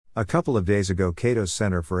A couple of days ago, Cato's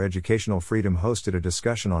Center for Educational Freedom hosted a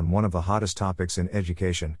discussion on one of the hottest topics in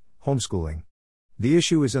education, homeschooling. The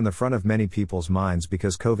issue is in the front of many people's minds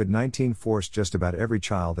because COVID-19 forced just about every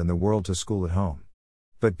child in the world to school at home.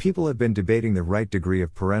 But people have been debating the right degree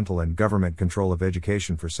of parental and government control of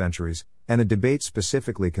education for centuries, and the debate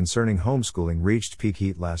specifically concerning homeschooling reached peak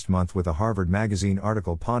heat last month with a Harvard Magazine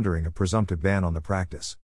article pondering a presumptive ban on the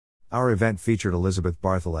practice. Our event featured Elizabeth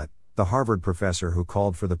Bartholet, the Harvard professor who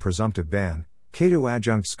called for the presumptive ban, Cato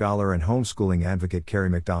adjunct scholar and homeschooling advocate Carrie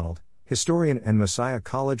McDonald, historian and Messiah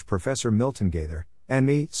College professor Milton Gaither, and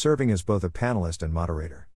me, serving as both a panelist and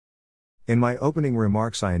moderator. In my opening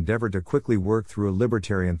remarks, I endeavored to quickly work through a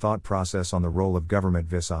libertarian thought process on the role of government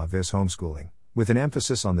vis-a-vis homeschooling, with an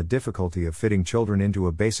emphasis on the difficulty of fitting children into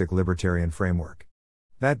a basic libertarian framework.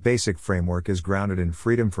 That basic framework is grounded in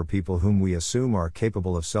freedom for people whom we assume are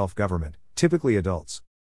capable of self-government, typically adults.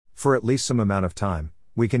 For at least some amount of time,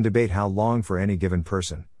 we can debate how long for any given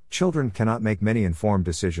person. Children cannot make many informed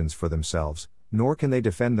decisions for themselves, nor can they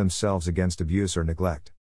defend themselves against abuse or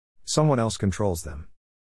neglect. Someone else controls them.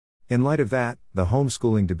 In light of that, the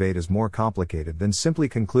homeschooling debate is more complicated than simply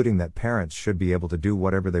concluding that parents should be able to do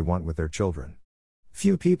whatever they want with their children.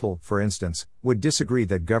 Few people, for instance, would disagree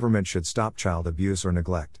that government should stop child abuse or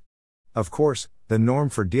neglect. Of course, the norm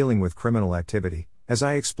for dealing with criminal activity, as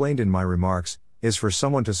I explained in my remarks, is for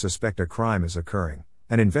someone to suspect a crime is occurring,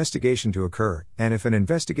 an investigation to occur, and if an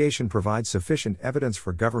investigation provides sufficient evidence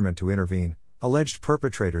for government to intervene, alleged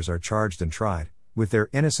perpetrators are charged and tried, with their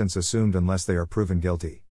innocence assumed unless they are proven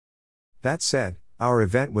guilty. That said, our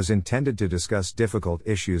event was intended to discuss difficult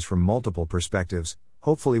issues from multiple perspectives,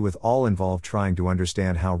 hopefully with all involved trying to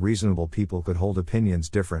understand how reasonable people could hold opinions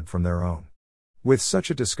different from their own. With such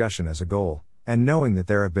a discussion as a goal, and knowing that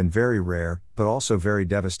there have been very rare, but also very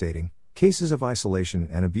devastating, cases of isolation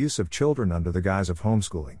and abuse of children under the guise of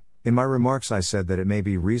homeschooling, in my remarks I said that it may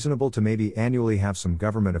be reasonable to maybe annually have some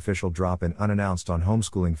government official drop in unannounced on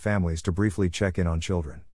homeschooling families to briefly check in on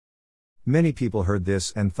children. Many people heard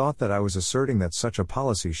this and thought that I was asserting that such a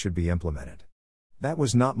policy should be implemented. That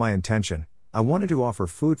was not my intention. I wanted to offer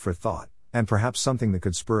food for thought, and perhaps something that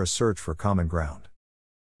could spur a search for common ground.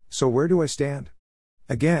 So where do I stand?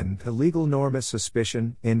 Again, the legal norm is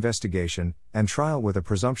suspicion, investigation, and trial with a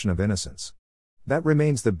presumption of innocence. That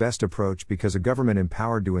remains the best approach because a government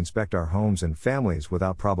empowered to inspect our homes and families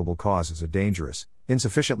without probable cause is a dangerous,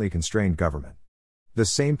 insufficiently constrained government. The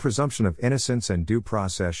same presumption of innocence and due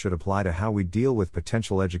process should apply to how we deal with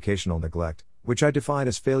potential educational neglect, which I define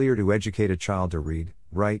as failure to educate a child to read,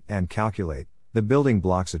 write, and calculate, the building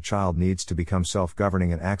blocks a child needs to become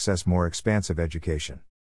self-governing and access more expansive education.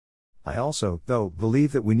 I also, though,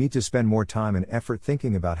 believe that we need to spend more time and effort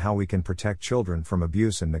thinking about how we can protect children from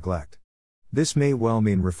abuse and neglect. This may well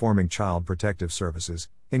mean reforming child protective services,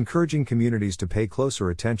 encouraging communities to pay closer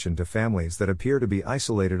attention to families that appear to be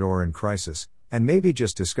isolated or in crisis, and maybe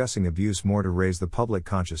just discussing abuse more to raise the public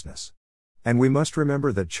consciousness. And we must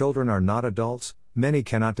remember that children are not adults, many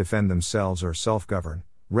cannot defend themselves or self-govern,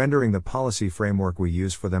 rendering the policy framework we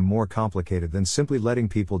use for them more complicated than simply letting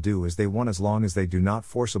people do as they want as long as they do not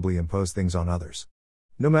forcibly impose things on others.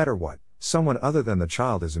 No matter what, someone other than the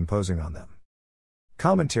child is imposing on them.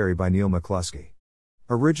 Commentary by Neil McCluskey.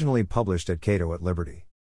 Originally published at Cato at Liberty.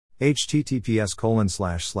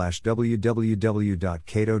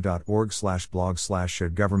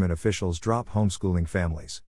 https://www.cato.org/blog/should government officials drop homeschooling families.